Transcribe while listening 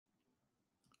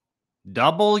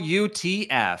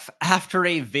WTF. After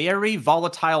a very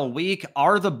volatile week,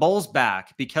 are the bulls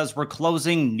back because we're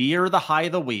closing near the high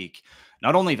of the week?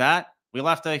 Not only that, we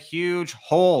left a huge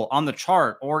hole on the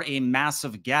chart or a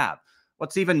massive gap.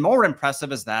 What's even more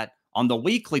impressive is that on the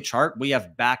weekly chart, we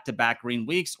have back to back green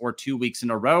weeks or 2 weeks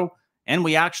in a row, and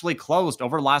we actually closed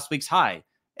over last week's high.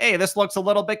 Hey, this looks a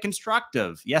little bit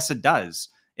constructive. Yes, it does.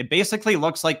 It basically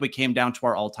looks like we came down to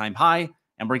our all time high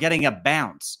and we're getting a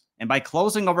bounce. And by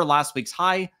closing over last week's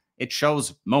high, it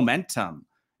shows momentum.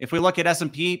 If we look at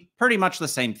S&P, pretty much the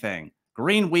same thing.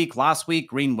 Green week last week,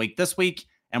 green week this week,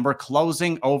 and we're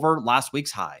closing over last week's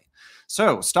high.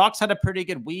 So stocks had a pretty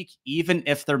good week, even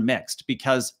if they're mixed,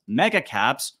 because mega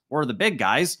caps, or the big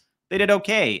guys, they did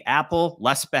okay. Apple,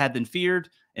 less bad than feared.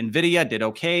 Nvidia did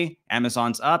okay.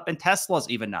 Amazon's up, and Tesla's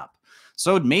even up.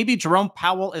 So maybe Jerome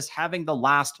Powell is having the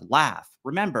last laugh.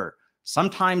 Remember,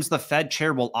 sometimes the Fed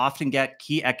chair will often get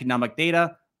key economic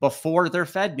data before their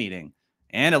Fed meeting.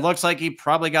 And it looks like he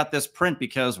probably got this print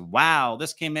because, wow,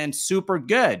 this came in super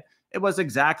good. It was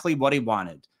exactly what he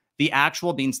wanted. The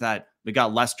actual means that we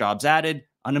got less jobs added,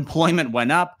 unemployment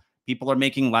went up, people are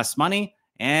making less money,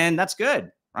 and that's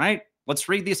good, right? Let's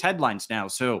read these headlines now.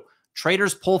 So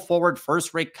traders pull forward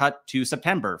first rate cut to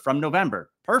September from November.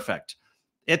 Perfect.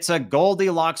 It's a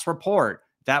Goldilocks report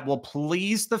that will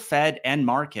please the Fed and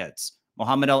markets,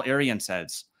 Mohammed El-Arian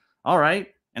says. All right.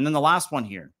 And then the last one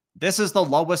here. This is the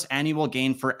lowest annual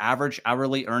gain for average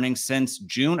hourly earnings since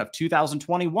June of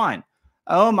 2021.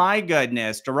 Oh my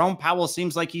goodness. Jerome Powell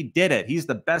seems like he did it. He's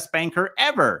the best banker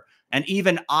ever. And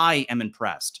even I am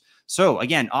impressed. So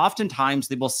again, oftentimes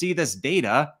they will see this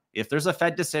data. If there's a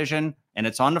Fed decision and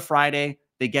it's on a Friday,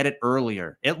 they get it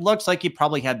earlier. It looks like he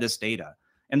probably had this data.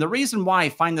 And the reason why I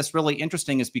find this really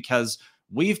interesting is because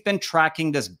we've been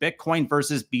tracking this Bitcoin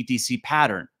versus BTC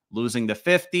pattern, losing the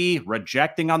 50,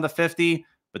 rejecting on the 50.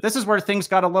 But this is where things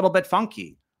got a little bit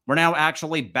funky. We're now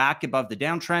actually back above the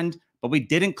downtrend, but we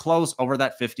didn't close over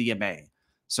that 50 MA.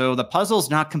 So the puzzle's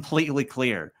not completely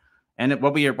clear. And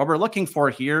what we're looking for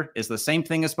here is the same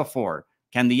thing as before.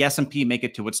 Can the S&P make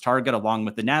it to its target along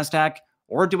with the NASDAQ,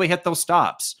 or do we hit those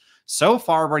stops? So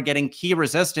far, we're getting key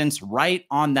resistance right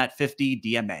on that 50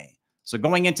 DMA. So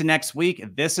going into next week,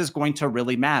 this is going to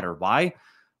really matter. Why?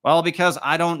 Well, because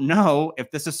I don't know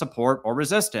if this is support or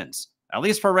resistance. At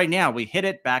least for right now, we hit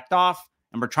it, backed off,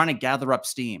 and we're trying to gather up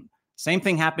steam. Same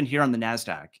thing happened here on the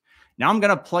NASDAQ. Now I'm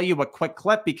going to play you a quick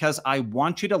clip because I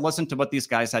want you to listen to what these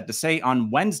guys had to say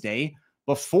on Wednesday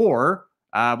before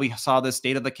we saw this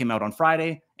data that came out on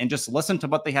Friday, and just listen to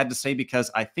what they had to say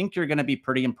because I think you're going to be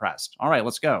pretty impressed. All right,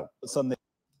 let's go.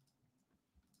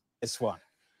 This one.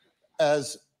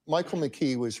 As Michael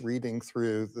McKee was reading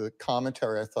through the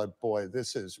commentary, I thought, boy,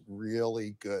 this is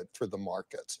really good for the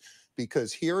markets,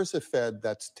 because here is a Fed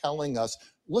that's telling us,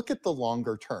 look at the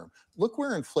longer term. Look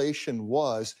where inflation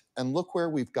was and look where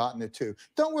we've gotten it to.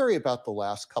 Don't worry about the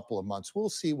last couple of months. We'll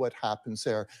see what happens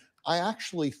there. I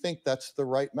actually think that's the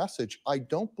right message. I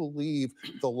don't believe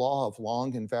the law of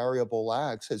long and variable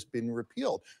lags has been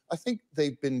repealed. I think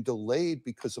they've been delayed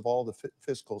because of all the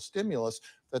fiscal stimulus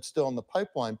that's still in the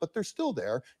pipeline, but they're still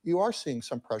there. You are seeing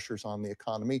some pressures on the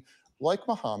economy. Like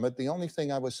Mohammed, the only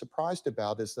thing I was surprised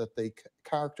about is that they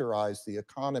characterize the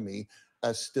economy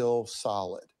as still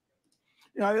solid.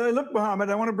 Yeah, look, Mohammed,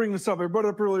 I want to bring this up. I brought it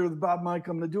up earlier with Bob Mike.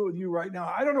 I'm going to do it with you right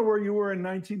now. I don't know where you were in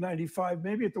 1995,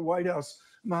 maybe at the White House,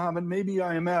 Mohammed, maybe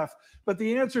IMF. But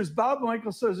the answer is Bob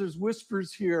Michael says there's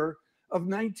whispers here of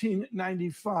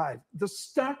 1995. The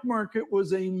stock market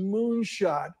was a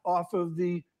moonshot off of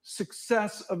the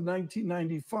success of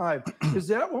 1995. Is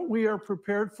that what we are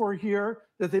prepared for here,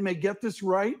 that they may get this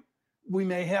right? We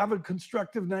may have a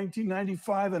constructive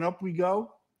 1995 and up we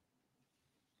go?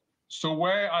 So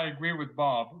where I agree with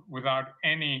Bob without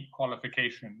any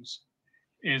qualifications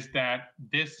is that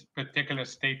this particular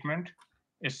statement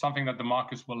is something that the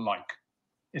markets will like.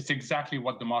 It's exactly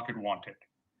what the market wanted.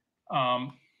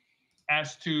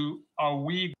 As to, are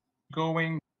we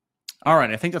going? All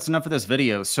right, I think that's enough for this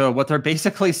video. So what they're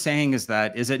basically saying is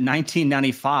that, is it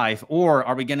 1995 or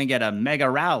are we going to get a mega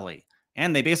rally?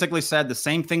 And they basically said the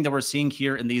same thing that we're seeing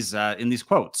here in these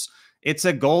quotes. It's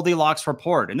a Goldilocks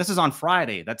report. And this is on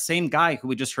Friday. That same guy who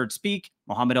we just heard speak,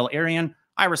 Mohammed El-Arian,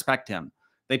 I respect him.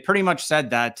 They pretty much said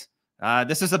that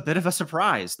this is a bit of a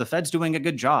surprise. The Fed's doing a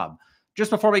good job. Just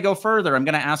before we go further, I'm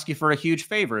going to ask you for a huge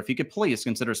favor. If you could please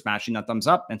consider smashing that thumbs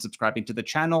up and subscribing to the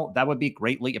channel, that would be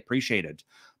greatly appreciated.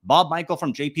 Bob Michael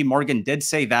from JP Morgan did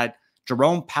say that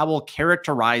Jerome Powell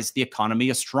characterized the economy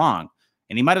as strong.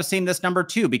 And he might have seen this number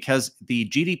too, because the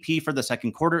GDP for the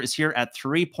second quarter is here at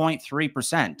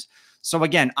 3.3%. So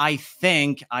again, I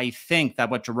think that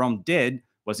what Jerome did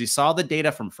was he saw the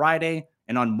data from Friday,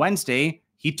 and on Wednesday,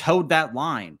 he towed that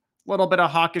line. A little bit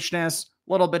of hawkishness,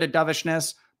 a little bit of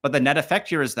dovishness, but the net effect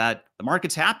here is that the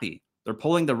market's happy. They're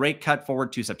pulling the rate cut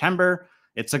forward to September.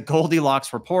 It's a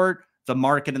Goldilocks report. The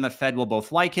market and the Fed will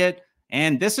both like it.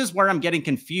 And this is where I'm getting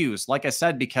confused, like I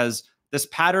said, because this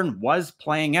pattern was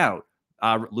playing out.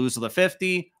 Lose the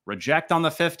 50, reject on the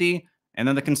 50, and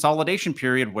then the consolidation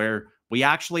period where we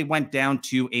actually went down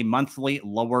to a monthly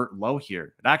lower low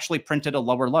here. It actually printed a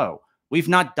lower low. We've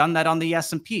not done that on the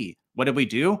S&P. What did we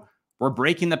do? We're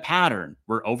breaking the pattern.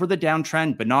 We're over the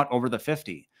downtrend, but not over the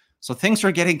 50. So things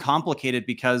are getting complicated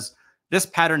because this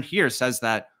pattern here says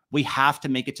that we have to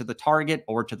make it to the target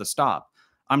or to the stop.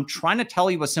 I'm trying to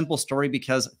tell you a simple story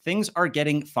because things are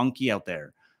getting funky out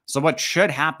there. So what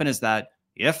should happen is that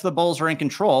if the bulls are in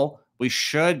control, we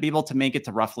should be able to make it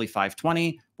to roughly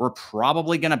 520. We're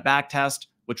probably going to backtest,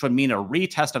 which would mean a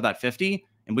retest of that 50.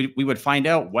 And we would find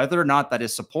out whether or not that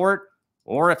is support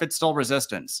or if it's still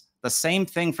resistance. The same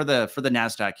thing for the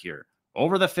NASDAQ here.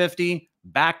 Over the 50,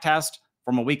 backtest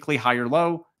from a weekly higher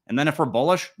low. And then if we're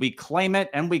bullish, we claim it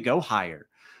and we go higher.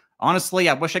 Honestly,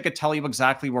 I wish I could tell you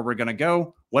exactly where we're going to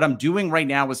go. What I'm doing right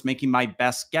now is making my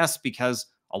best guess because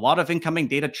a lot of incoming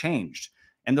data changed.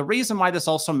 And the reason why this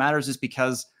also matters is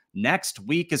because next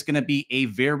week is going to be a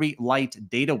very light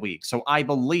data week. So I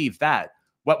believe that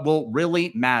what will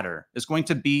really matter is going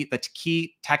to be the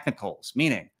key technicals,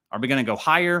 meaning, are we going to go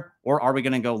higher or are we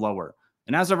going to go lower?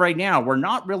 And as of right now, we're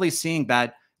not really seeing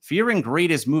that fear and greed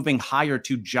is moving higher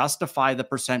to justify the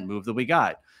percent move that we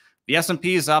got. The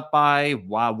S&P is up by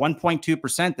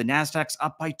 1.2%. The NASDAQ's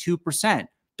up by 2%.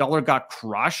 Dollar got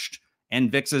crushed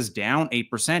and VIX is down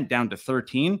 8%, down to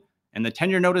 13. And the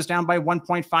 10-year note is down by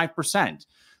 1.5%.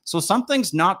 So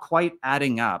something's not quite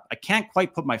adding up. I can't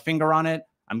quite put my finger on it.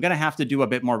 I'm going to have to do a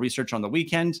bit more research on the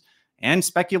weekend. And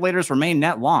speculators remain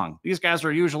net long. These guys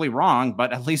are usually wrong,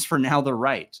 but at least for now, they're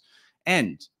right.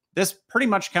 And this pretty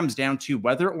much comes down to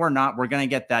whether or not we're going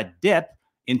to get that dip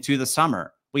into the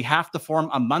summer. We have to form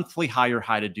a monthly higher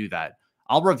high to do that.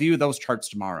 I'll review those charts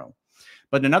tomorrow.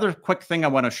 But another quick thing I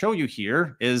want to show you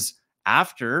here is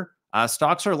after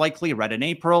stocks are likely red in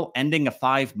April, ending a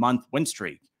 5-month win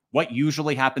streak. What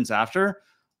usually happens after?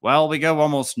 Well, we go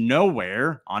almost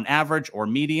nowhere on average or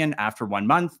median after 1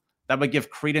 month. That would give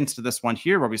credence to this one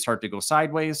here where we start to go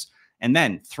sideways. And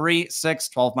then 3, 6,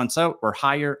 12 months out, we're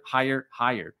higher, higher,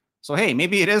 higher. So, hey,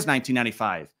 maybe it is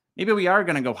 1995. Maybe we are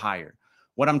going to go higher.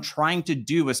 What I'm trying to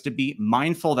do is to be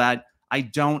mindful that I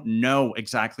don't know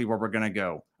exactly where we're going to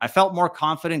go. I felt more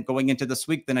confident going into this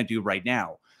week than I do right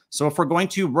now. So if we're going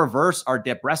to reverse our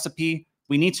dip recipe,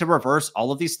 we need to reverse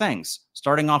all of these things,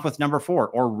 starting off with number 4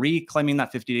 or reclaiming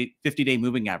that 50-day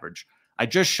moving average. I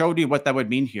just showed you what that would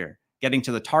mean here, getting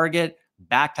to the target,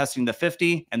 back testing the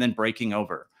 50, and then breaking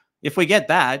over. If we get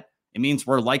that, it means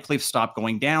we're likely to stop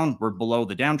going down. We're below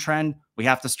the downtrend. We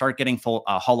have to start getting full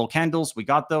hollow candles. We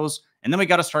got those. And then we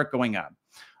got to start going up.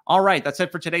 All right, that's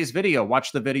it for today's video.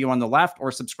 Watch the video on the left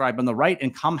or subscribe on the right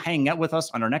and come hang out with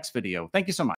us on our next video. Thank you so much.